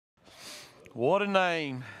What a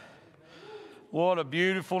name. What a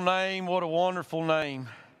beautiful name. What a wonderful name.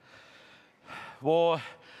 Boy,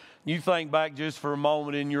 you think back just for a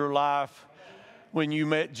moment in your life when you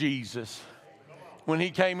met Jesus. When he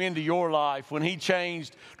came into your life, when he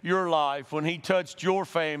changed your life, when he touched your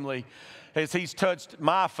family, as he's touched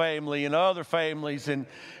my family and other families, and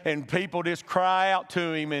people just cry out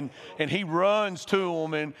to him, and he runs to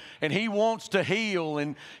them, and he wants to heal,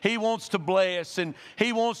 and he wants to bless, and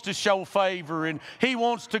he wants to show favor, and he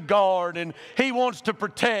wants to guard, and he wants to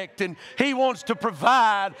protect, and he wants to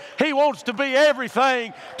provide. He wants to be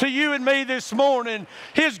everything to you and me this morning.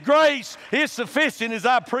 His grace is sufficient, as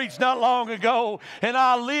I preached not long ago, and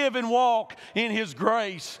I live and walk in his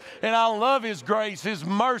grace, and I love his grace, his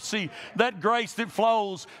mercy, that grace that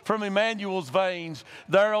flows from Emmanuel's veins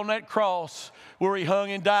there on that cross where he hung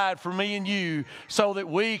and died for me and you, so that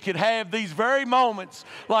we could have these very moments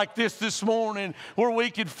like this morning where we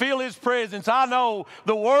could feel his presence. I know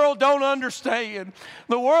the world don't understand.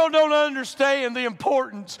 The world don't understand the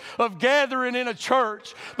importance of gathering in a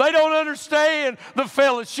church. They don't understand the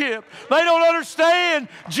fellowship. They don't understand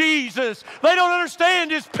Jesus. They don't understand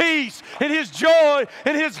his peace and his joy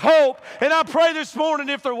and his hope. And I pray this morning,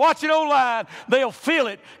 if they're watching online, they'll feel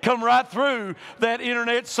it come right through that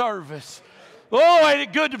internet service. Oh, ain't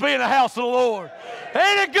it good to be in the house of the Lord?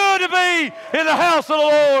 Ain't it good to be in the house of the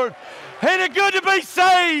Lord? Ain't it good to be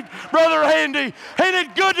saved, Brother Andy? Ain't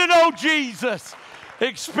it good to know Jesus?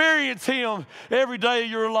 Experience him every day of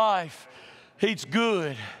your life. He's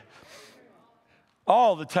good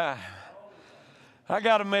all the time. I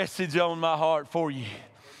got a message on my heart for you.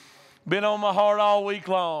 Been on my heart all week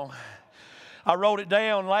long. I wrote it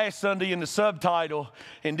down last Sunday in the subtitle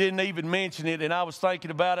and didn't even mention it. And I was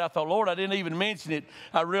thinking about it. I thought, Lord, I didn't even mention it.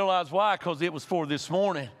 I realized why, because it was for this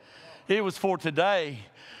morning. It was for today.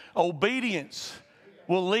 Obedience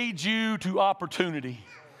will lead you to opportunity.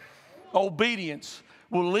 Obedience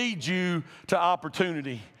will lead you to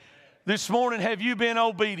opportunity. This morning, have you been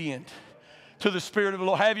obedient to the Spirit of the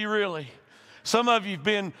Lord? Have you really? Some of you have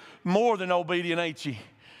been more than obedient, ain't you?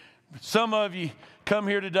 Some of you come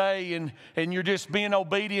here today and you're just being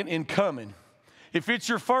obedient in coming. If it's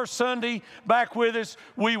your first Sunday back with us,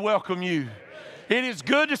 we welcome you. It is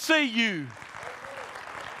good to see you.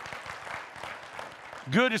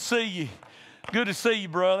 Good to see you. Good to see you,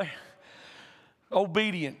 brother.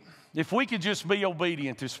 Obedient. If we could just be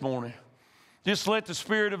obedient this morning. Just let the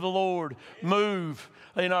Spirit of the Lord move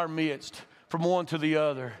in our midst from one to the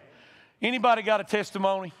other. Anybody got a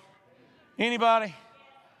testimony? Anybody?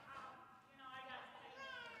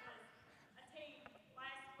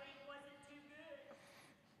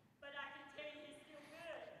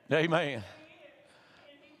 Amen.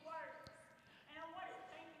 And he works. And I want to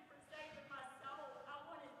thank you for saving my soul. I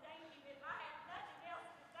want to thank you. If I have nothing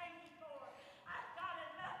else to thank you for, I've got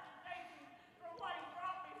enough to thank you for what he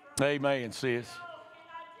brought me from. Amen, sis. And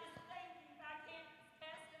I just thank you. I can't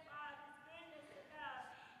testify of his goodness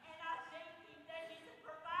enough. And I thank you that he's a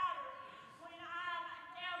provider. When I'm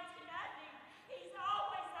down to nothing, he's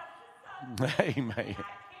always up to something. Amen.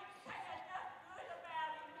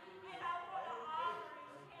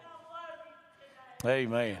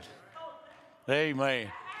 Amen. Amen.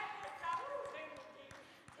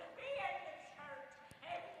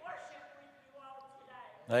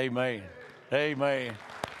 Amen. Amen.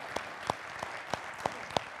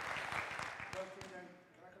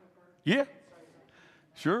 Yeah.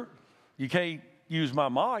 Sure. You can't use my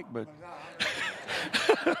mic, but. Guys,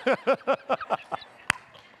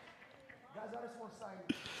 I just want to say,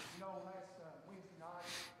 last Wednesday night,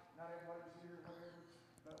 not everybody was here, whatever,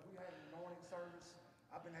 but we had an anointing service.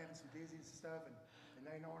 I've been having some dizziness and stuff, and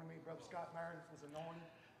they anointed me. Brother Scott Meredith was anointed,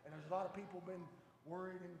 and there's a lot of people been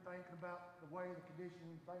worried and thinking about the way, the condition,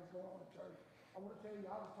 and things going on in the church. I want to tell you,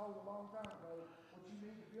 I was told a long time ago, what you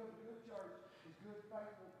need to build a good church is good,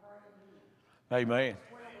 faithful, praying men. Amen.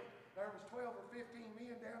 There was 12 or 15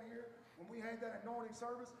 men down here when we had that anointing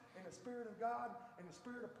service, and the Spirit of God and the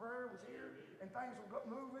Spirit of prayer was here, and things were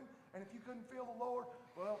moving. And if you couldn't feel the Lord,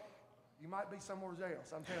 well, you might be somewhere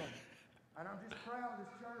else, I'm telling you. And I'm just proud of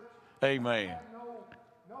this church. Amen. I have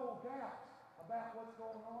no doubts about what's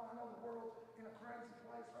going on. I know the world's in a crazy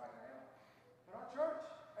place right now, but our church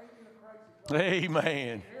ain't in a crazy place.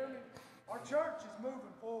 Amen. You hear me? Our church is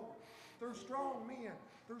moving forward through strong men,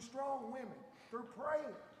 through strong women, through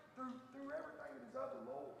praying, through everything that is of the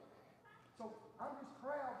Lord. So I'm just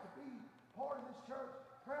proud to be part of this church,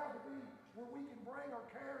 proud to be where we can bring our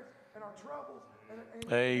cares and our troubles and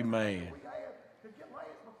Amen. we have to get lay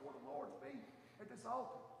it before the Lord's feet at this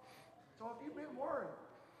altar. So if you've been worried,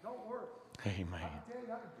 don't worry. Amen. I can tell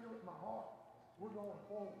you, I can feel it in my heart. We're going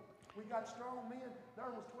forward. We got strong men.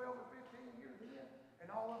 There was 12 or 15 years in, and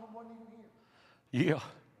all of them wasn't even here. Yeah.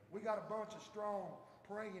 We got a bunch of strong,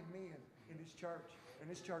 praying men in this church, and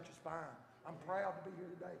this church is fine. I'm proud to be here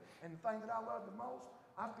today. And the thing that I love the most,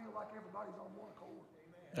 I feel like everybody's on one accord.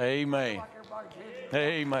 Amen. I feel like everybody's heads.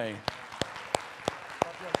 Amen.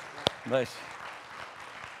 God bless you. Bless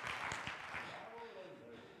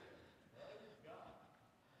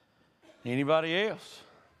you. Anybody else?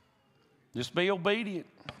 Just be obedient.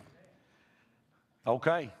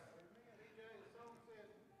 Okay.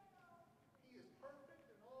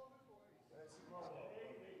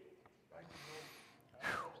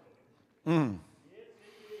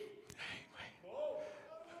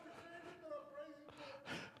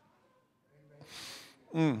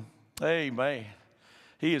 Amen.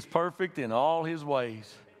 He is perfect in all his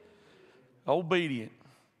ways. Obedient.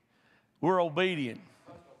 We're obedient.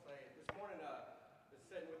 This morning,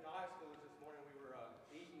 sitting with the high schoolers this morning, we were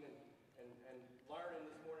eating and learning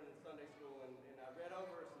this morning in Sunday school, and I read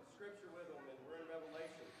over some scripture with them, and we're in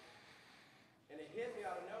Revelation. And it hit me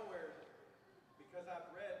out of nowhere because I've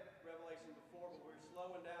read Revelation before, but we're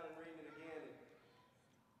slowing down and reading it again.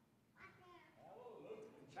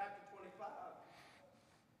 In chapter 25,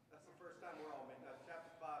 that's the first time we're all meeting.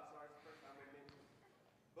 Chapter 5, sorry, it's the first time we're meeting.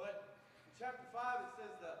 But in chapter 5, it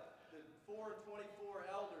says the 4 and 24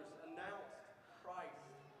 elders announced Christ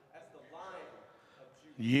as the Lion of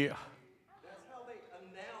Judah. Yeah. That's how they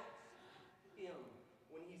announced him.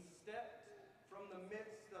 When he stepped from the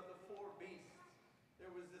midst of the four beasts,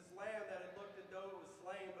 there was this lamb that had looked as though it was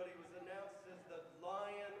slain, but he was announced as the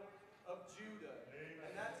Lion of Judah.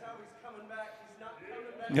 And that's how he's coming back. He's not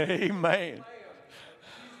coming back as a Amen. lamb.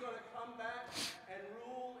 He's going to come back and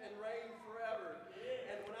rule and reign forever.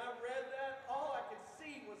 And when I read that, all I could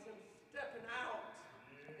see was him stepping out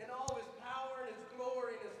in all his power and his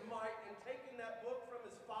glory and his might and taking that book from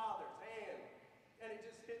his Father's hand. And it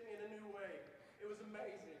just hit me in a new way. It was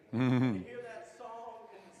amazing. To hear that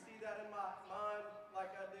song and to see that in my mind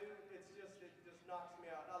like I do, it just knocks me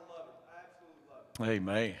out. I love it. I absolutely love it.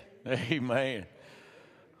 Amen. Amen.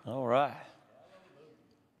 All right.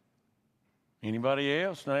 Anybody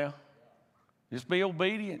else now? Just be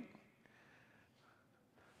obedient.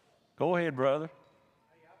 Go ahead, brother.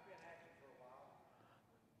 Hey, I've been active for a while,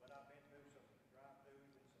 but I've been through some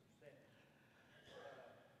drive-throughs and some sickness.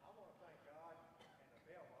 I want to thank God and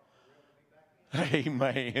Velma for reeling me back in.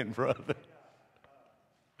 Amen, brother.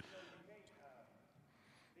 You can't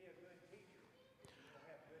be a good teacher if you don't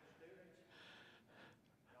have good students.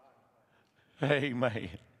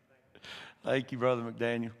 Amen. Thank you, Brother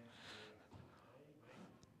McDaniel.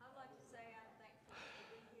 I'd like to say I'm thankful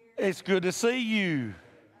to be here. It's good to see you.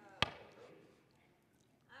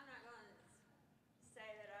 I'm not going to say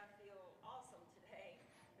that I feel awesome today,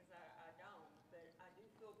 because I don't, but I do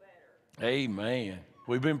feel better. Amen.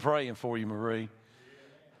 We've been praying for you, Marie.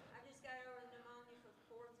 I just got over the pneumonia for the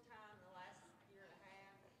 4th time in the last year and a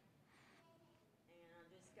half, and I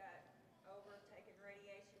just got over taking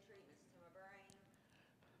radiation treatments to my brain.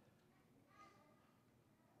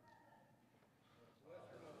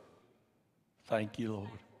 Thank you, Lord.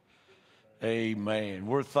 Amen.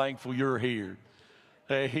 We're thankful you're here.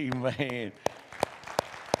 Amen.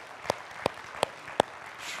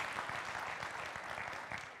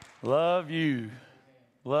 Love you.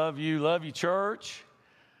 Love you. Love you, church.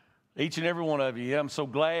 Each and every one of you. I'm so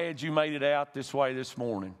glad you made it out this way this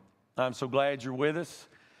morning. I'm so glad you're with us.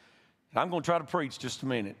 I'm going to try to preach just a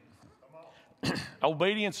minute.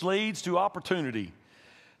 Obedience leads to opportunity.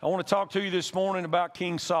 I want to talk to you this morning about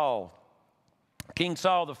King Saul. King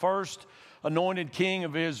Saul, the first anointed king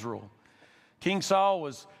of Israel. King Saul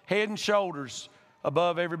was head and shoulders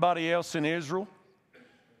above everybody else in Israel.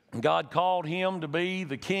 God called him to be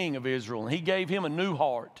the king of Israel, and he gave him a new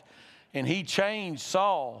heart, and he changed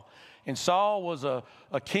Saul. And Saul was a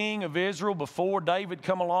king of Israel before David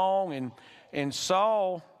come along, and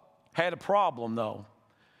Saul had a problem, though.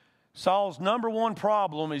 Saul's number one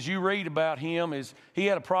problem, as you read about him, is he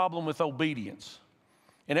had a problem with obedience.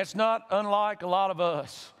 And that's not unlike a lot of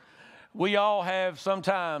us. We all have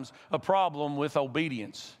sometimes a problem with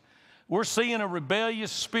obedience. We're seeing a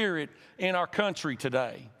rebellious spirit in our country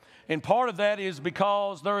today. And part of that is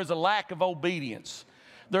because there is a lack of obedience.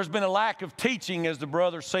 there's been a lack of teaching, as the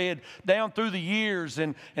brother said, down through the years.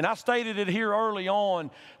 And I stated it here early on.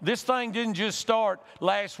 This thing didn't just start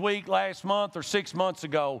last week, last month, or 6 months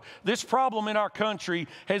ago. This problem in our country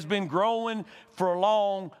has been growing for a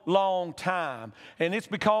long, long time. And it's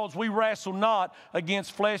because we wrestle not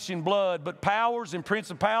against flesh and blood, but powers and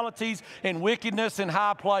principalities and wickedness in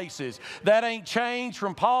high places. That ain't changed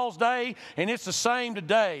from Paul's day, and it's the same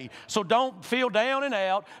today. So don't feel down and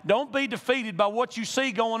out. Don't be defeated by what you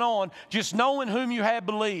see going on, just knowing whom you have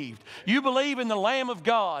believed. You believe in the Lamb of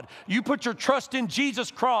God. You put your trust in Jesus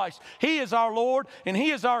Christ. He is our Lord, and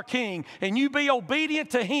He is our King. And you be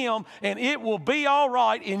obedient to Him, and it will be all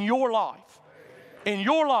right in your life. In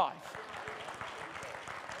your life.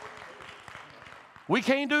 We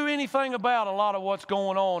can't do anything about a lot of what's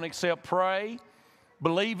going on except pray,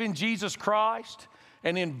 believe in Jesus Christ,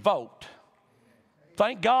 and then vote.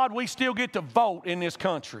 Thank God we still get to vote in this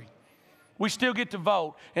country. We still get to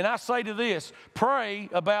vote. And I say to this, pray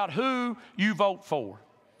about who you vote for.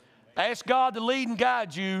 Ask God to lead and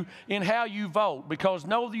guide you in how you vote, because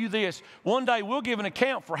know you this, one day we'll give an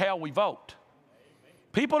account for how we vote.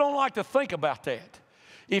 People don't like to think about that.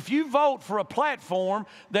 If you vote for a platform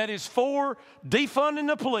that is for defunding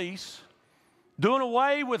the police, doing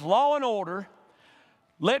away with law and order,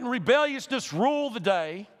 letting rebelliousness rule the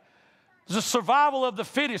day, the survival of the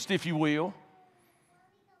fittest, if you will,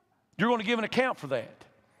 you're going to give an account for that.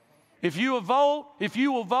 If you will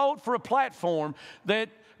vote for a platform that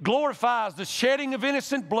glorifies the shedding of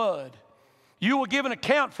innocent blood, you will give an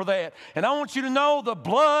account for that. And I want you to know the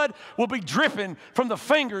blood will be dripping from the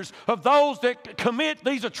fingers of those that commit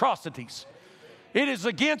these atrocities. It is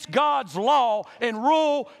against God's law and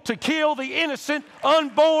rule to kill the innocent,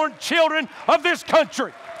 unborn children of this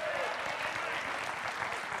country.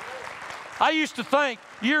 I used to think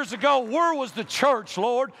years ago, where was the church,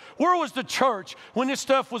 Lord? Where was the church when this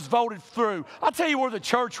stuff was voted through? I'll tell you where the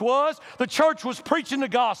church was. The church was preaching the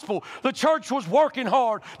gospel. The church was working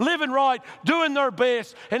hard, living right, doing their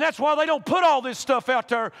best. And that's why they don't put all this stuff out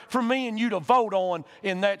there for me and you to vote on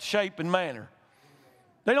in that shape and manner.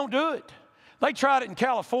 They don't do it. They tried it in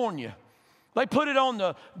California. They put it on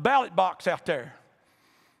the ballot box out there.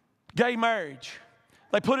 Gay marriage.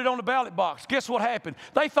 They put it on the ballot box. Guess what happened?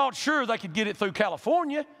 They thought sure they could get it through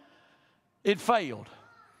California. It failed.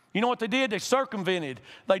 You know what they did? They circumvented.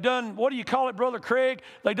 They done, what do you call it, Brother Craig?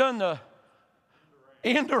 They done the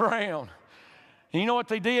end around. And you know what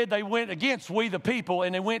they did? They went against we the people,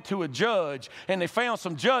 and they went to a judge, and they found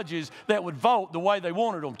some judges that would vote the way they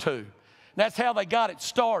wanted them to. That's how they got it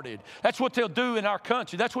started. That's what they'll do in our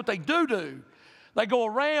country. That's what they do. They go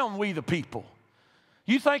around we the people.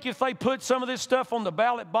 You think if they put some of this stuff on the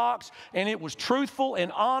ballot box and it was truthful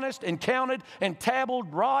and honest and counted and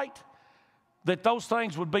tabbled right, that those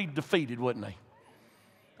things would be defeated, wouldn't they?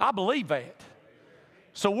 I believe that.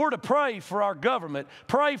 So we're to pray for our government,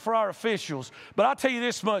 pray for our officials. But I'll tell you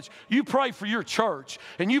this much, you pray for your church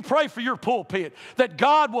and you pray for your pulpit, that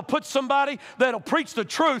God will put somebody that'll preach the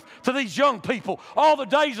truth to these young people all the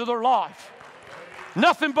days of their life.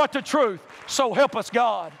 Nothing but the truth. So help us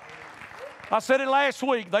God. I said it last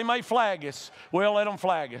week, they may flag us. Well, let them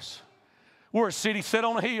flag us. We're a city set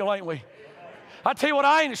on a hill, ain't we? I tell you what,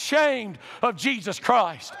 I ain't ashamed of Jesus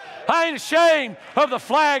Christ. I ain't ashamed of the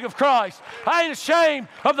flag of Christ. I ain't ashamed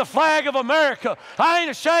of the flag of America. I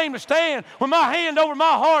ain't ashamed to stand with my hand over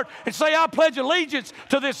my heart and say, I pledge allegiance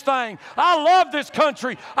to this thing. I love this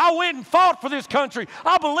country. I went and fought for this country.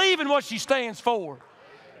 I believe in what she stands for.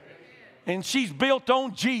 And she's built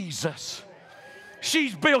on Jesus.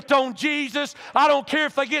 She's built on Jesus. I don't care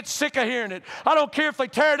if they get sick of hearing it. I don't care if they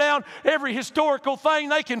tear down every historical thing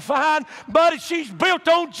they can find, but she's built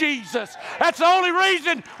on Jesus. That's the only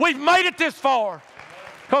reason we've made it this far,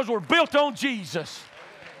 because we're built on Jesus.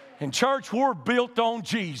 And church, we're built on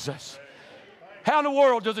Jesus. How in the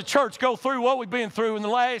world does a church go through what we've been through in the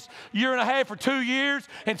last year and a half or 2 years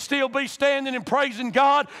and still be standing and praising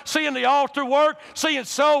God, seeing the altar work, seeing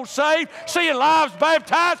souls saved, seeing lives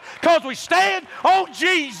baptized? Because we stand on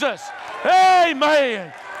Jesus.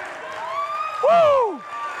 Amen. Woo!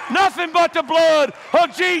 Nothing but the blood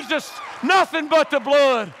of Jesus. Nothing but the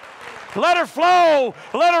blood. Let her flow.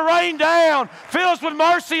 Let her rain down. Fill us with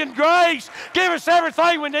mercy and grace. Give us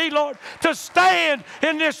everything we need, Lord, to stand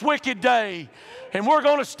in this wicked day. And we're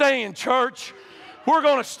going to stand, church. We're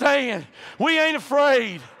going to stand. We ain't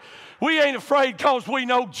afraid. We ain't afraid because we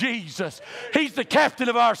know Jesus. He's the captain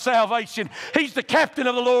of our salvation. He's the captain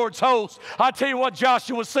of the Lord's host. I tell you what,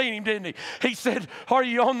 Joshua seen him, didn't he? He said, are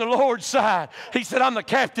you on the Lord's side? He said, I'm the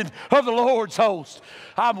captain of the Lord's host.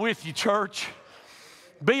 I'm with you, church.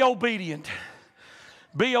 Be obedient.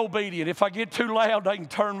 Be obedient. If I get too loud, they can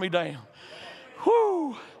turn me down.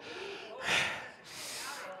 Whoo.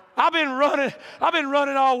 I've been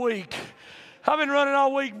running all week. I've been running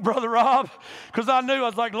all week, Brother Rob, because I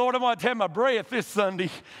was like, Lord, I'm going to have my breath this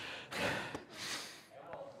Sunday.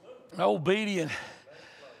 Obedient.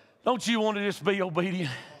 Don't you want to just be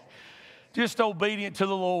obedient? Just obedient to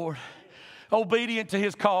the Lord. Obedient to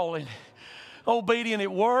His calling. Obedient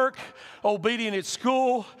at work. Obedient at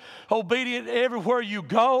school. Obedient everywhere you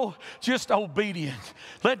go. Just obedient.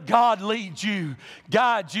 Let God lead you,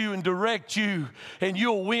 guide you, and direct you, and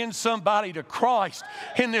you'll win somebody to Christ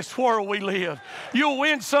in this world we live. You'll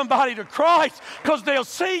win somebody to Christ because they'll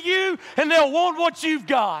see you and they'll want what you've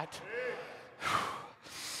got.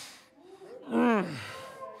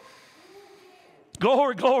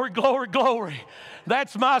 Glory, glory, glory, glory.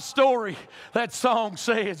 That's my story, that song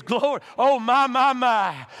says. Glory, oh my, my,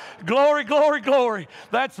 my. Glory, glory, glory.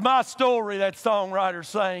 That's my story, that songwriter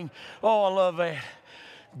sang. Oh, I love that.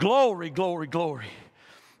 Glory, glory, glory.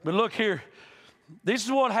 But look here, this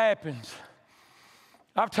is what happens.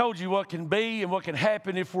 I've told you what can be and what can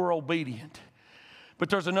happen if we're obedient.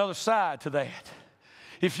 But there's another side to that.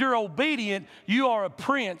 If you're obedient, you are a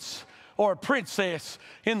prince or a princess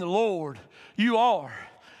in the Lord. You are.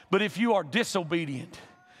 But if you are disobedient,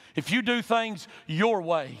 if you do things your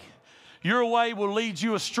way will lead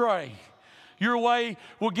you astray. Your way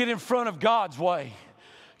will get in front of God's way.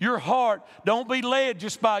 Your heart, don't be led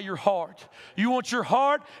just by your heart. You want your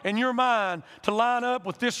heart and your mind to line up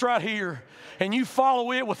with this right here. And you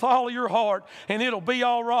follow it with all of your heart, and it'll be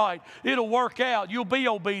all right. It'll work out. You'll be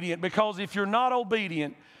obedient, because if you're not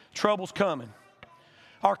obedient, trouble's coming.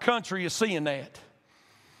 Our country is seeing that.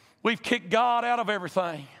 We've kicked God out of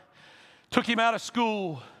everything. Took Him out of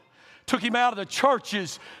school. Took Him out of the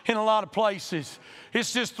churches in a lot of places.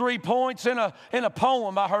 It's just 3 points in a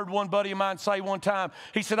poem. I heard one buddy of mine say one time.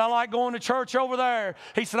 He said, I like going to church over there.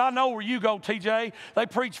 He said, I know where you go, TJ. They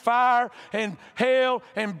preach fire and hell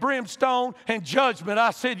and brimstone and judgment.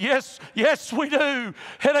 I said, yes, we do.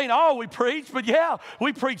 It ain't all we preach, but yeah,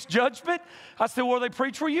 we preach judgment. I said, well, they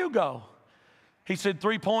preach where you go. He said,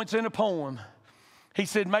 3 points in a poem. He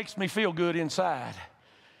said, makes me feel good inside.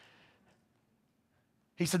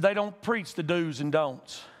 He said, they don't preach the do's and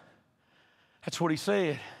don'ts. That's what he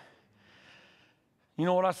said. You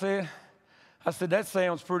know what I said? I said, that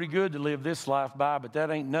sounds pretty good to live this life by, but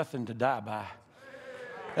that ain't nothing to die by.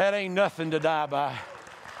 That ain't nothing to die by.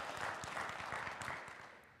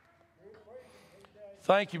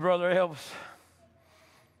 Thank you, Brother Elvis.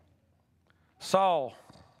 Saul.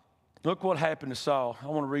 Look what happened to Saul. I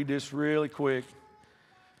want to read this really quick.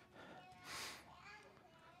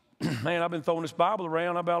 Man, I've been throwing this Bible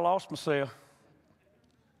around. I about lost myself.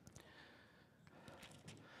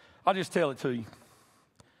 I'll just tell it to you.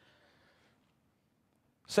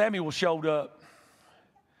 Samuel showed up.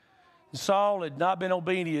 Saul had not been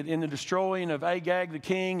obedient in the destroying of Agag the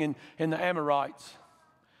king and the Amorites.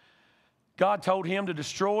 God told him to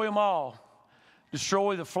destroy them all.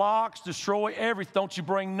 Destroy the flocks, destroy everything. Don't you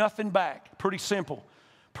bring nothing back. Pretty simple.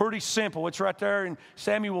 Pretty simple. It's right there in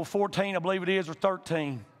Samuel 14, I believe it is, or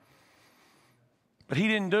 13. But he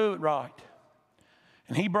didn't do it right.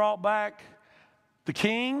 And he brought back the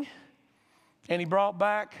king, and he brought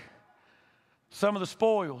back some of the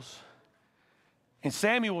spoils. And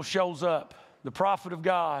Samuel shows up, the prophet of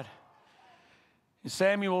God. And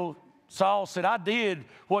Saul said, I did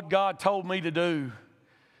what God told me to do.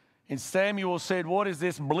 And Samuel said, what is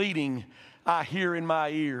this bleating I hear in my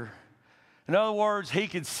ear? In other words, he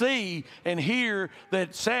could see and hear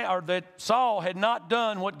that Saul had not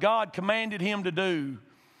done what God commanded him to do.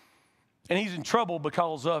 And he's in trouble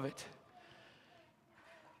because of it.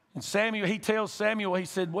 And he tells Samuel, he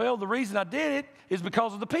said, well, the reason I did it is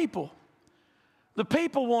because of the people. The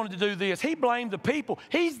people wanted to do this. He blamed the people.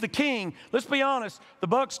 He's the king. Let's be honest, the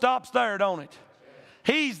buck stops there, don't it?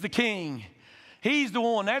 He's the king. He's the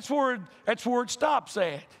one. That's where it stops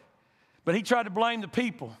at. But he tried to blame the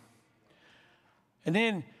people. But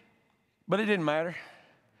it didn't matter.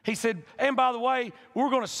 He said, and by the way, we're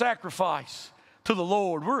going to sacrifice to the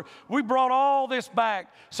Lord. We brought all this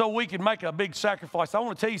back so we could make a big sacrifice. I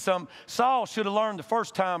want to tell you something. Saul should have learned the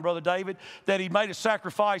first time, Brother David, that he made a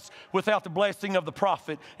sacrifice without the blessing of the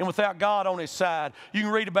prophet and without God on his side. You can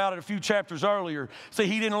read about it a few chapters earlier. See,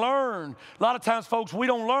 he didn't learn. A lot of times, folks, we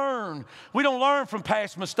don't learn. We don't learn from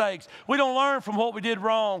past mistakes. We don't learn from what we did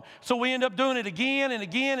wrong. So we end up doing it again and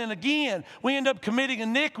again and again. We end up committing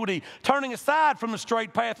iniquity, turning aside from the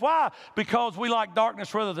straight path. Why? Because we like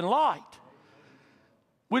darkness rather than light.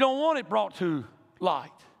 We don't want it brought to light.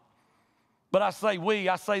 But I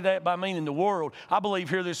say that by meaning the world. I believe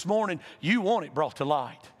here this morning, you want it brought to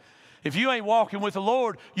light. If you ain't walking with the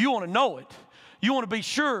Lord, you want to know it. You want to be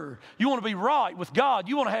sure. You want to be right with God.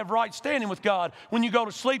 You want to have right standing with God. When you go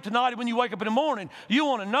to sleep tonight and when you wake up in the morning, you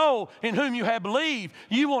want to know in whom you have believed.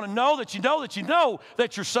 You want to know that you know that you know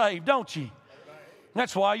that you're saved, don't you?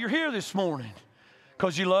 That's why you're here this morning,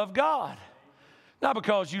 because you love God. Not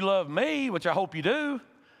because you love me, which I hope you do,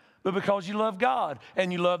 but because you love God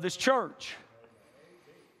and you love this church.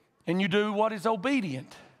 And you do what is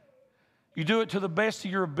obedient. You do it to the best of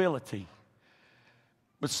your ability.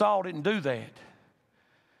 But Saul didn't do that.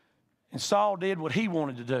 And Saul did what he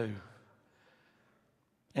wanted to do.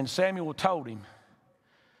 And Samuel told him.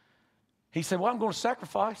 He said, well, I'm going to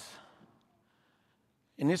sacrifice.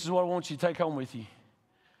 And this is what I want you to take home with you.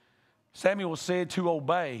 Samuel said to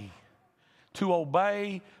obey. To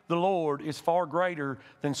obey the Lord is far greater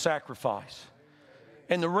than sacrifice.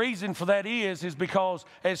 And the reason for that is because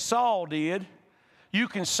as Saul did, you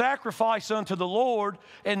can sacrifice unto the Lord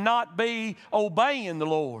and not be obeying the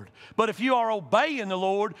Lord. But if you are obeying the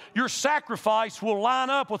Lord, your sacrifice will line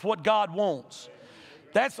up with what God wants.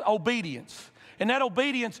 That's obedience. And that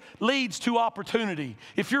obedience leads to opportunity.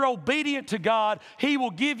 If you're obedient to God, He will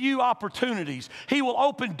give you opportunities. He will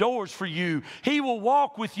open doors for you. He will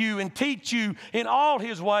walk with you and teach you in all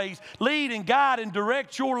His ways, lead and guide and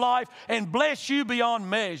direct your life and bless you beyond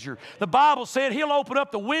measure. The Bible said He'll open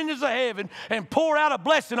up the windows of heaven and pour out a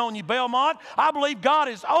blessing on you, Belmont. I believe God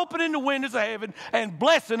is opening the windows of heaven and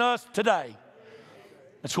blessing us today.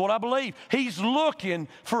 That's what I believe. He's looking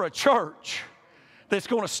for a church that's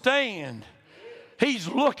going to stand. He's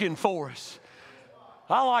looking for us.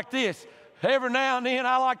 I like this. Every now and then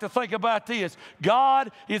I like to think about this.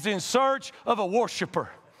 God is in search of a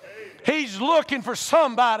worshiper. He's looking for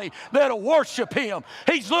somebody that'll worship Him.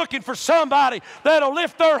 He's looking for somebody that'll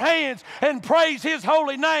lift their hands and praise His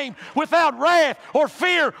holy name without wrath or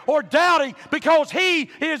fear or doubting, because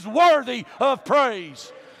He is worthy of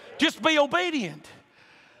praise. Just be obedient.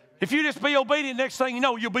 If you just be obedient, next thing you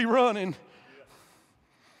know, you'll be running.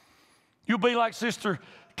 You'll be like Sister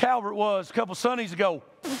Calvert was a couple Sundays ago.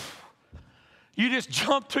 You just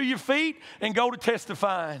jump to your feet and go to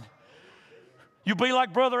testifying. You'll be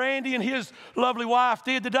like Brother Andy and his lovely wife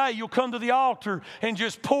did today. You'll come to the altar and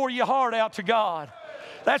just pour your heart out to God.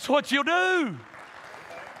 That's what you'll do.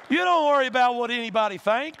 You don't worry about what anybody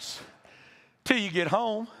thinks till you get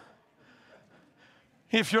home.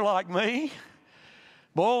 If you're like me.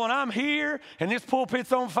 Boy, when I'm here and this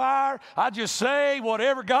pulpit's on fire, I just say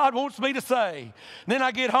whatever God wants me to say. And then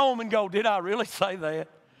I get home and go, did I really say that?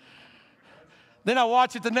 Then I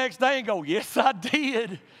watch it the next day and go, yes, I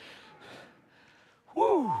did.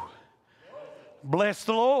 Woo. Bless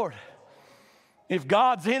the Lord. If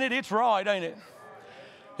God's in it, it's right, ain't it?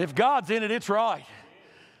 If God's in it, it's right.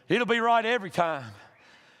 It'll be right every time.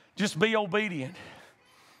 Just be obedient.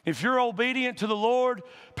 If you're obedient to the Lord,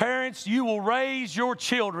 parents, you will raise your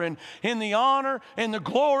children in the honor and the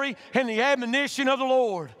glory and the admonition of the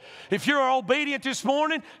Lord. If you're obedient this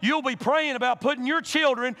morning, you'll be praying about putting your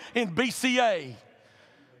children in BCA.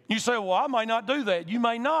 You say, well, I might not do that. You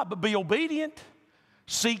may not, but be obedient.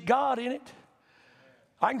 Seek God in it.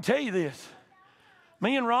 I can tell you this.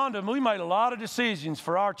 Me and Rhonda, we made a lot of decisions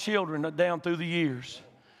for our children down through the years.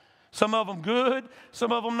 Some of them good,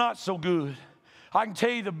 some of them not so good. I can tell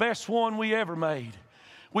you the best one we ever made.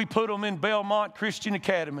 We put them in Belmont Christian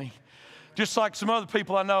Academy. Just like some other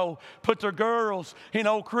people I know put their girls in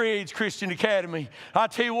Oak Ridge Christian Academy. I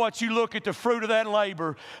tell you what, you look at the fruit of that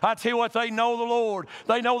labor. I tell you what, they know the Lord.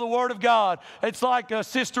 They know the Word of God. It's like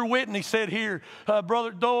Sister Whitney said here,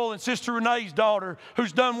 Brother Doyle and Sister Renee's daughter,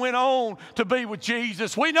 who's went on to be with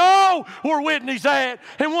Jesus. We know where Whitney's at,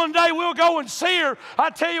 and one day we'll go and see her.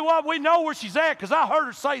 I tell you what, we know where she's at, because I heard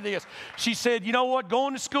her say this. She said, you know what,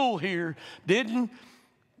 going to school here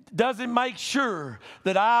doesn't make sure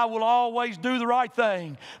that I will always do the right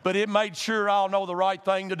thing, but it made sure I'll know the right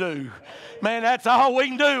thing to do. Man, that's all we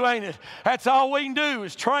can do, ain't it? That's all we can do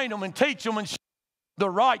is train them and teach them and show them the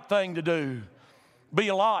right thing to do. Be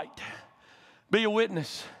a light. Be a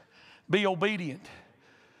witness. Be obedient.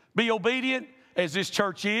 Be obedient as this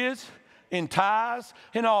church is in tithes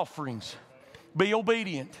and offerings. Be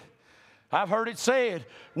obedient. I've heard it said,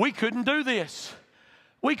 we couldn't do this.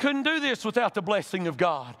 We couldn't do this without the blessing of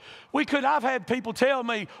God. I've had people tell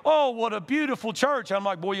me, oh, what a beautiful church. I'm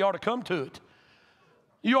like, boy, you ought to come to it.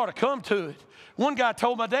 You ought to come to it. One guy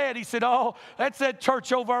told my dad, he said, oh, that's that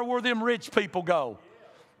church over there where them rich people go.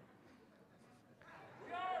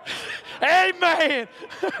 Amen.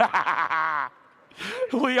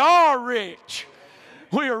 We are rich.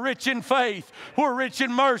 We are rich in faith. We're rich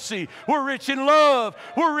in mercy. We're rich in love.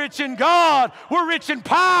 We're rich in God. We're rich in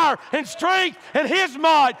power and strength and His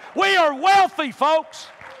might. We are wealthy, folks.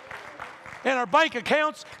 And our bank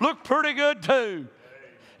accounts look pretty good too.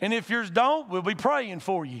 And if yours don't, we'll be praying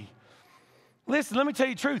for you. Listen, let me tell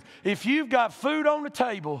you the truth. If you've got food on the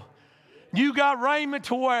table, you got raiment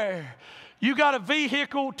to wear, you got a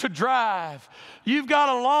vehicle to drive, you've got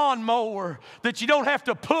a lawnmower that you don't have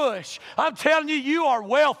to push, I'm telling you, you are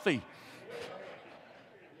wealthy.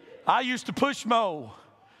 I used to push mow.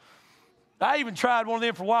 I even tried one of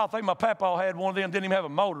them for a while. I think my papa had one of them, didn't even have a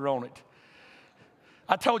motor on it.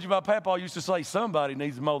 I told you my papa used to say, somebody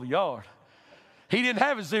needs to mow the yard. He didn't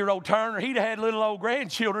have a zero-turner. He'd had little old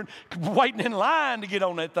grandchildren waiting in line to get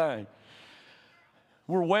on that thing.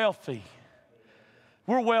 We're wealthy.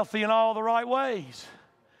 We're wealthy in all the right ways.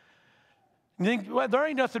 Well, there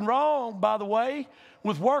ain't nothing wrong, by the way,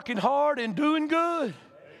 with working hard and doing good.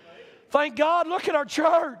 Thank God, look at our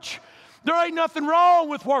church. There ain't nothing wrong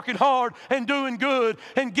with working hard and doing good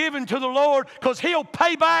and giving to the Lord, because He'll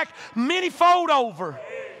pay back many-fold over.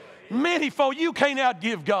 Many-fold. You can't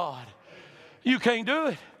outgive God. You can't do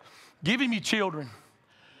it. Give Him your children.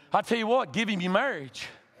 I tell you what, give Him your marriage.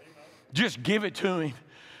 Just give it to Him.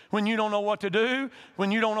 When you don't know what to do,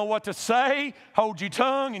 when you don't know what to say, hold your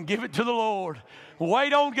tongue and give it to the Lord.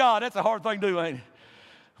 Wait on God. That's a hard thing to do, ain't it?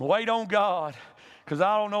 Wait on God. Because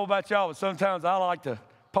I don't know about y'all, but sometimes I like to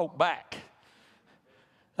poke back.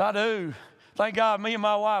 I do. Thank God, me and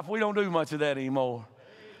my wife, we don't do much of that anymore.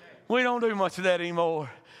 We don't do much of that anymore.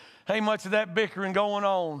 Ain't much of that bickering going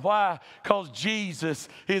on. Why? Because Jesus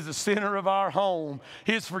is the center of our home.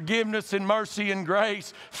 His forgiveness and mercy and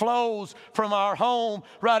grace flows from our home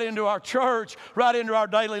right into our church, right into our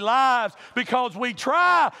daily lives, because we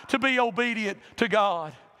try to be obedient to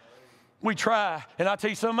God. We try. And I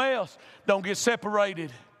tell you something else. Don't get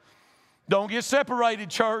separated. Don't get separated,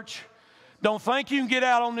 church. Don't think you can get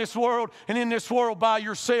out on this world and in this world by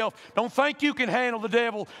yourself. Don't think you can handle the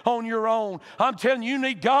devil on your own. I'm telling you, you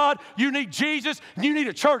need God, you need Jesus, and you need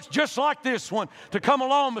a church just like this one to come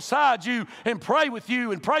along beside you and pray with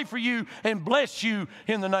you and pray for you and bless you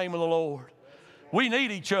in the name of the Lord. We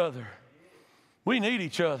need each other. We need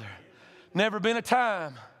each other. Never been a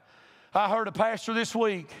time. I heard a pastor this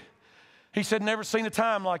week. He said, never seen a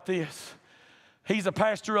time like this. He's a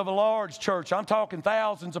pastor of a large church. I'm talking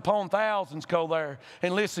thousands upon thousands go there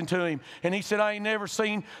and listen to him. And he said, I ain't never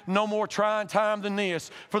seen no more trying time than this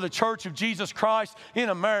for the church of Jesus Christ in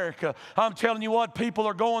America. I'm telling you what, people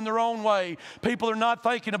are going their own way. People are not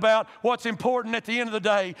thinking about what's important at the end of the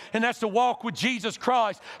day, and that's to walk with Jesus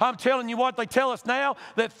Christ. I'm telling you what, they tell us now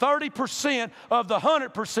that 30% of the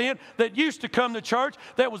 100% that used to come to church,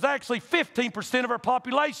 that was actually 15% of our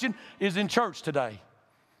population, is in church today.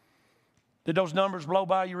 Did those numbers blow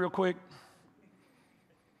by you real quick?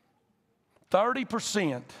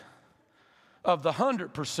 30% of the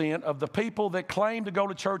 100% of the people that claim to go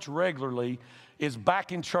to church regularly is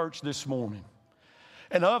back in church this morning.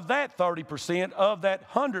 And of that 30%, of that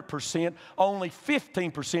 100%, only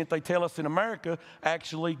 15%, they tell us in America,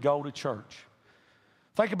 actually go to church.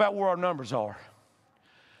 Think about where our numbers are.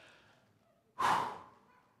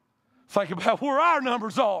 Think about where our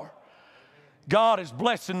numbers are. God is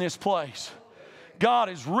blessing this place. God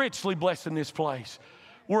is richly blessing this place.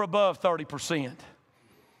 We're above 30%.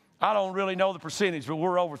 I don't really know the percentage, but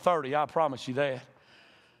we're over 30, I promise you that.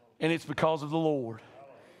 And it's because of the Lord.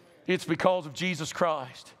 It's because of Jesus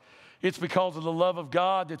Christ. It's because of the love of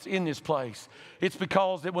God that's in this place. It's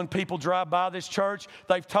because that when people drive by this church,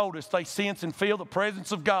 they've told us they sense and feel the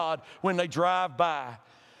presence of God when they drive by.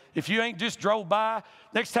 If you ain't just drove by,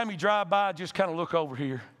 next time you drive by, just kind of look over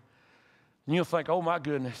here. And you'll think, oh my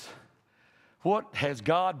goodness, what has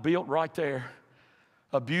God built right there?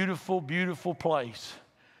 A beautiful, beautiful place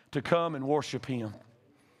to come and worship Him.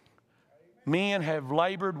 Men have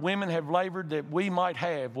labored, women have labored that we might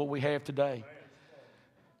have what we have today.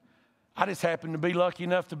 I just happen to be lucky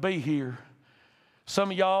enough to be here. Some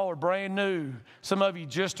of y'all are brand new. Some of you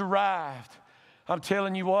just arrived. I'm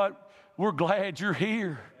telling you what, we're glad you're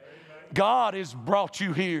here. God has brought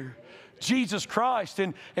you here. Jesus Christ.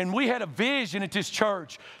 And we had a vision at this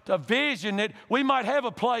church, a vision that we might have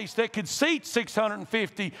a place that could seat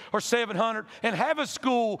 650 or 700 and have a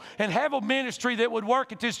school and have a ministry that would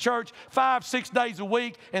work at this church 5-6 days a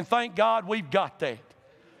week. And thank God we've got that.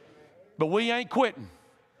 But we ain't quitting.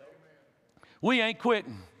 We ain't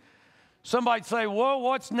quitting. Somebody'd say, well,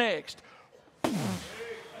 what's next?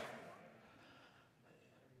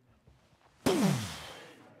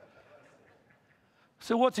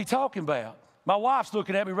 So what's he talking about? My wife's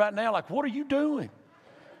looking at me right now like, what are you doing?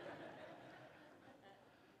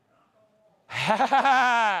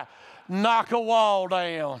 knock a wall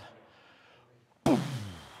down.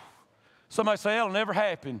 Somebody say, that'll never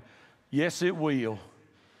happen. Yes, it will.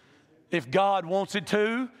 If God wants it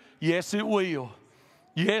to, yes, it will.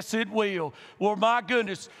 Yes, it will. Well, my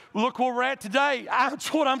goodness, look where we're at today.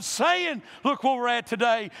 That's what I'm saying. Look where we're at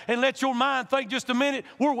today. And let your mind think just a minute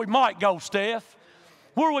where we might go, Steph.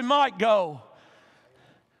 Where we might go.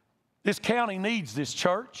 This county needs this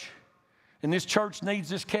church, and this church needs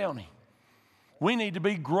this county. We need to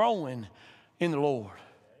be growing in the Lord.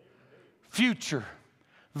 Future,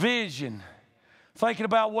 vision, thinking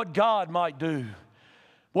about what God might do,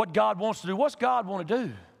 what God wants to do. What's God want to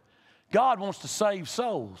do? God wants to save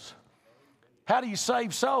souls. How do you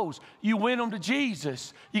save souls? You win them to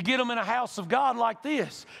Jesus. You get them in a house of God like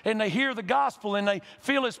this, and they hear the gospel, and they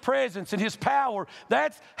feel His presence and His power.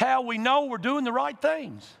 That's how we know we're doing the right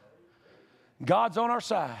things. God's on our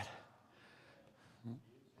side.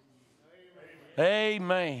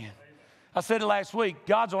 Amen. I said it last week.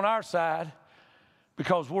 God's on our side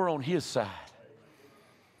because we're on His side.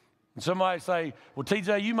 And somebody say, well,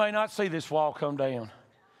 TJ, you may not see this wall come down.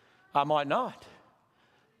 I might not.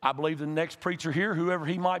 I believe the next preacher here, whoever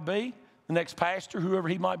he might be, the next pastor, whoever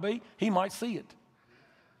he might be, he might see it.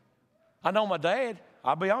 I know my dad,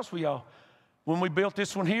 I'll be honest with y'all, when we built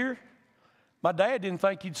this one here, my dad didn't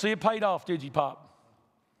think he'd see it paid off, did you, Pop?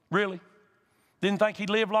 Really? Didn't think he'd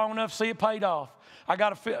live long enough to see it paid off. I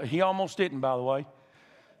got a feel. He almost didn't, by the way.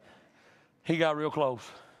 He got real close.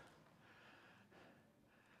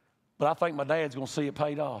 But I think my dad's going to see it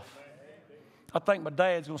paid off. I think my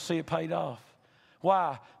dad's going to see it paid off.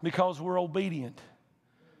 Why? Because we're obedient.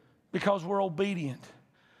 Because we're obedient.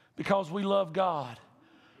 Because we love God.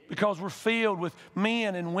 Because we're filled with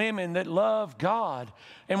men and women that love God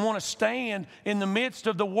and want to stand in the midst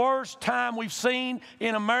of the worst time we've seen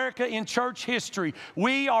in America in church history.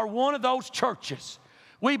 We are one of those churches.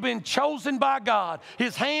 We've been chosen by God.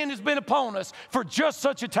 His hand has been upon us for just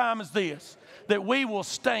such a time as this, that we will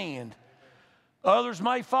stand. Others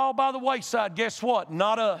may fall by the wayside. Guess what?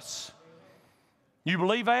 Not us. You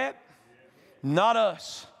believe that? Not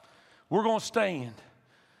us. We're going to stand.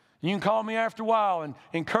 You can call me after a while and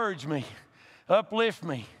encourage me, uplift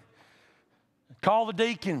me. Call the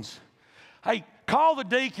deacons. Hey, call the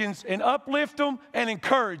deacons and uplift them and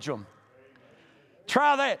encourage them.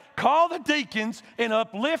 Try that. Call the deacons and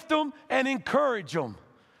uplift them and encourage them.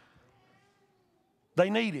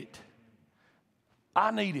 They need it.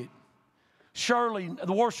 I need it. Shirley,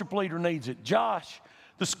 the worship leader, needs it. Josh,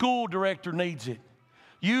 the school director, needs it.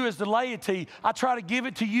 You as the laity, I try to give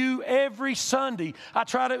it to you every Sunday. I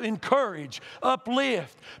try to encourage,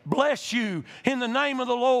 uplift, bless you in the name of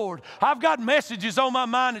the Lord. I've got messages on my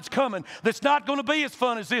mind that's coming that's not going to be as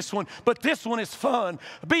fun as this one, but this one is fun.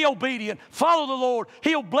 Be obedient. Follow the Lord.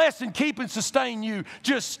 He'll bless and keep and sustain you.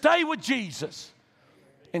 Just stay with Jesus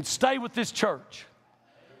and stay with this church.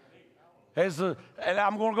 And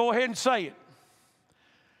I'm going to go ahead and say it.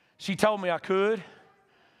 She told me I could.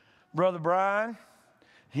 Brother Brian,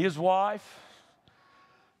 his wife,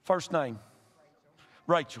 first name,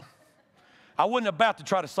 Rachel. I wasn't about to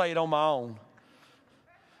try to say it on my own.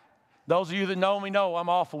 Those of you that know me know I'm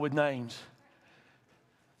awful with names.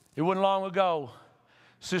 It wasn't long ago,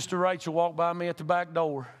 Sister Rachel walked by me at the back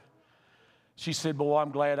door. She said, boy,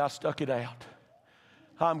 I'm glad I stuck it out.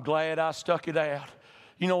 I'm glad I stuck it out.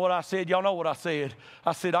 You know what I said? Y'all know what I said.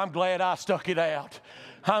 I said, I'm glad I stuck it out.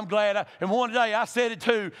 I'm glad. And one day I said it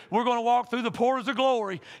too. We're going to walk through the portals of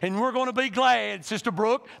glory, and we're going to be glad, Sister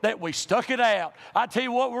Brooke, that we stuck it out. I tell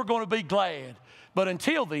you what, we're going to be glad. But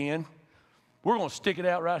until then, we're going to stick it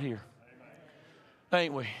out right here.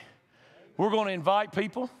 Ain't we? We're going to invite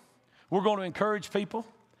people. We're going to encourage people.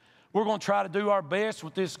 We're going to try to do our best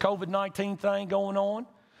with this COVID-19 thing going on.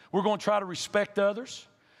 We're going to try to respect others.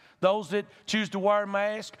 Those that choose to wear a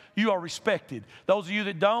mask, you are respected. Those of you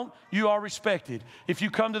that don't, you are respected. If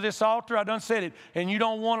you come to this altar, I done said it, and you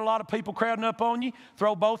don't want a lot of people crowding up on you,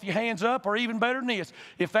 throw both your hands up, or even better than this.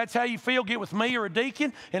 If that's how you feel, get with me or a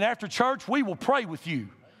deacon, and after church, we will pray with you.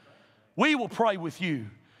 We will pray with you.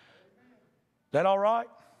 That all right?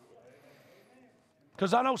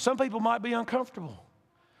 Because I know some people might be uncomfortable.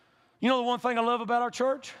 You know the one thing I love about our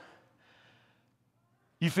church?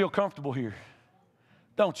 You feel comfortable here.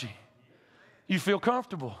 Don't you? You feel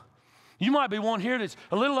comfortable. You might be one here that's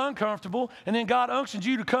a little uncomfortable, and then God unctions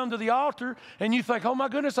you to come to the altar, and you think, oh my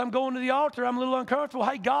goodness, I'm going to the altar, I'm a little uncomfortable.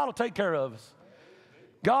 Hey, God will take care of us.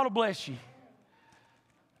 God will bless you.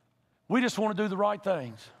 We just want to do the right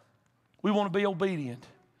things. We want to be obedient.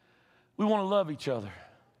 We want to love each other.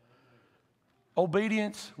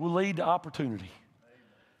 Obedience will lead to opportunity.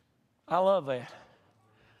 I love that.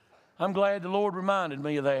 I'm glad the Lord reminded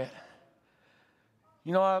me of that.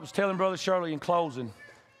 You know, I was telling Brother Shirley in closing,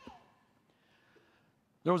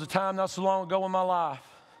 there was a time not so long ago in my life,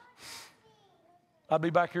 I'd be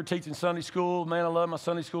back here teaching Sunday school. Man, I love my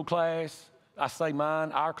Sunday school class. I say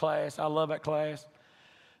mine, our class. I love that class.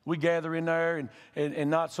 We gather in there, and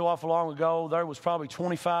not so awful long ago, there was probably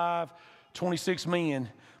 25, 26 men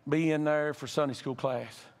being there for Sunday school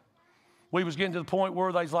class. We was getting to the point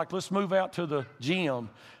where they was like, let's move out to the gym.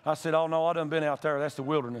 I said, oh, no, I done been out there. That's the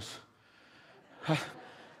wilderness.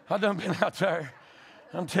 I done been out there.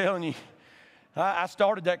 I'm telling you. I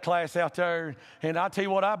started that class out there, and I tell you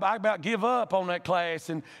what, I about give up on that class.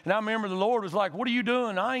 And I remember the Lord was like, what are you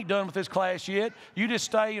doing? I ain't done with this class yet. You just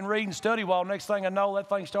stay and read and study while next thing I know, that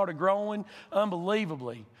thing started growing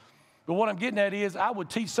unbelievably. But what I'm getting at is I would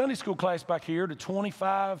teach Sunday school class back here to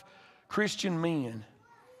 25 Christian men.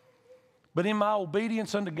 But in my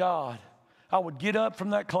obedience unto God, I would get up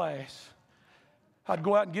from that class. I'd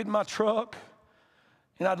go out and get in my truck,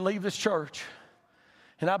 and I'd leave this church.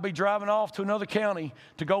 And I'd be driving off to another county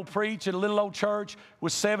to go preach at a little old church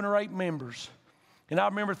with 7 or 8 members. And I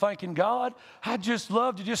remember thinking, God, I'd just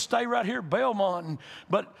love to just stay right here at Belmont.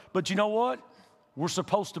 But you know what? We're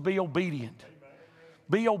supposed to be obedient.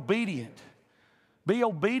 Be obedient. Be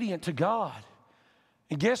obedient to God.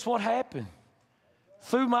 And guess what happened?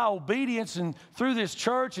 Through my obedience and through this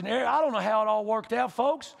church, and I don't know how it all worked out,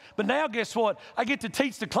 folks, but now guess what? I get to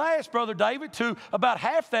teach the class, Brother David, to about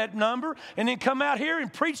half that number, and then come out here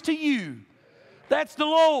and preach to you. That's the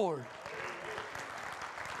Lord.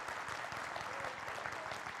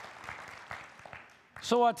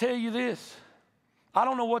 So I tell you this, I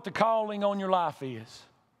don't know what the calling on your life is.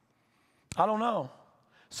 I don't know.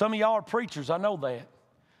 Some of y'all are preachers, I know that.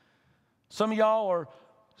 Some of y'all are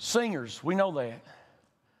singers, we know that.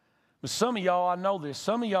 But some of y'all, I know this,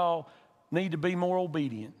 some of y'all need to be more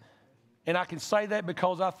obedient. And I can say that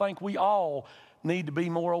because I think we all need to be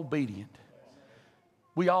more obedient.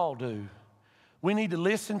 We all do. We need to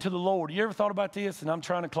listen to the Lord. You ever thought about this? And I'm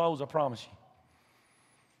trying to close, I promise you.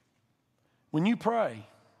 When you pray,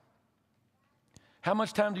 how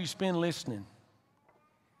much time do you spend listening?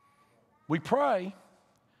 We pray.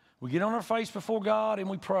 We get on our face before God and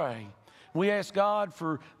we pray. We ask God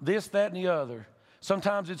for this, that, and the other.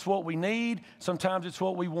 Sometimes it's what we need. Sometimes it's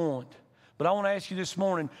what we want. But I want to ask you this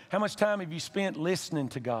morning, how much time have you spent listening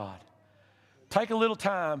to God? Take a little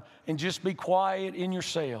time and just be quiet in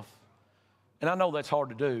yourself. And I know that's hard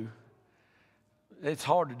to do. It's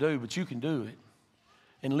hard to do, but you can do it.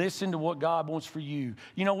 And listen to what God wants for you.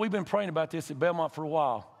 You know, we've been praying about this at Belmont for a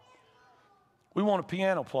while. We want a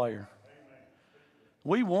piano player.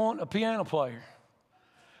 We want a piano player.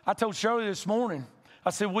 I told Shirley this morning, I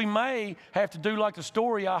said, we may have to do like the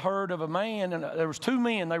story I heard of a man, and there was 2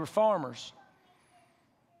 men, they were farmers.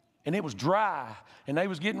 And it was dry, and they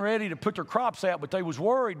was getting ready to put their crops out, but they was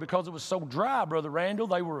worried because it was so dry, Brother Randall.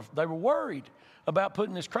 They were worried about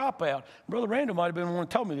putting this crop out. Brother Randall might have been the one who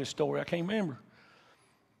told me this story. I can't remember.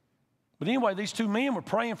 But anyway, these 2 men were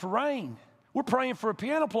praying for rain. We're praying for a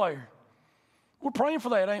piano player. We're praying for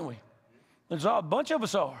that, ain't we? There's a bunch of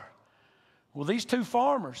us are. Well, these 2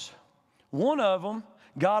 farmers, one of them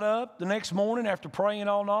got up the next morning after praying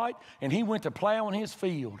all night, and he went to plowing his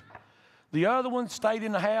field. The other one stayed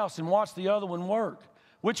in the house and watched the other one work.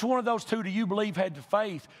 Which one of those 2 do you believe had the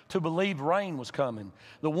faith to believe rain was coming?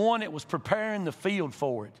 The one that was preparing the field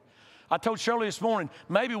for it. I told Shirley this morning,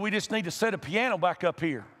 maybe we just need to set a piano back up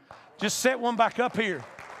here. Just set one back up here.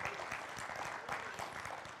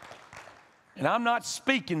 And I'm not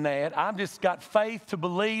speaking that. I've just got faith to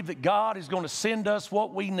believe that God is going to send us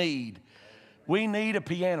what we need. We need a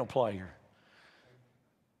piano player.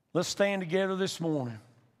 Let's stand together this morning.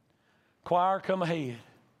 Choir, come ahead.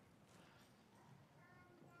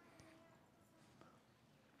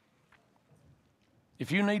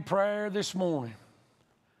 If you need prayer this morning,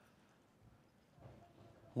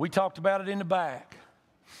 we talked about it in the back.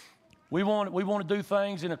 We want to do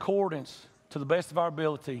things in accordance to the best of our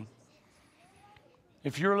ability.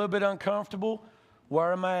 If you're a little bit uncomfortable,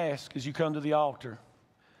 wear a mask as you come to the altar.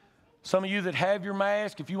 Some of you that have your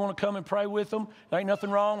mask, if you want to come and pray with them, there ain't nothing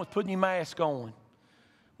wrong with putting your mask on.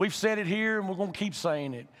 We've said it here, and we're going to keep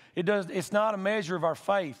saying it. It's not a measure of our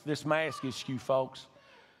faith, this mask issue, folks.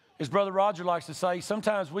 As Brother Roger likes to say,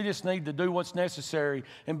 sometimes we just need to do what's necessary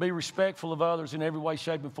and be respectful of others in every way,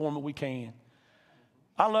 shape, and form that we can.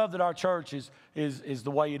 I love that our church is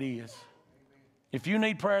the way it is. If you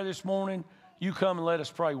need prayer this morning, you come and let us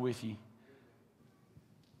pray with you.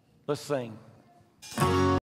 Let's sing.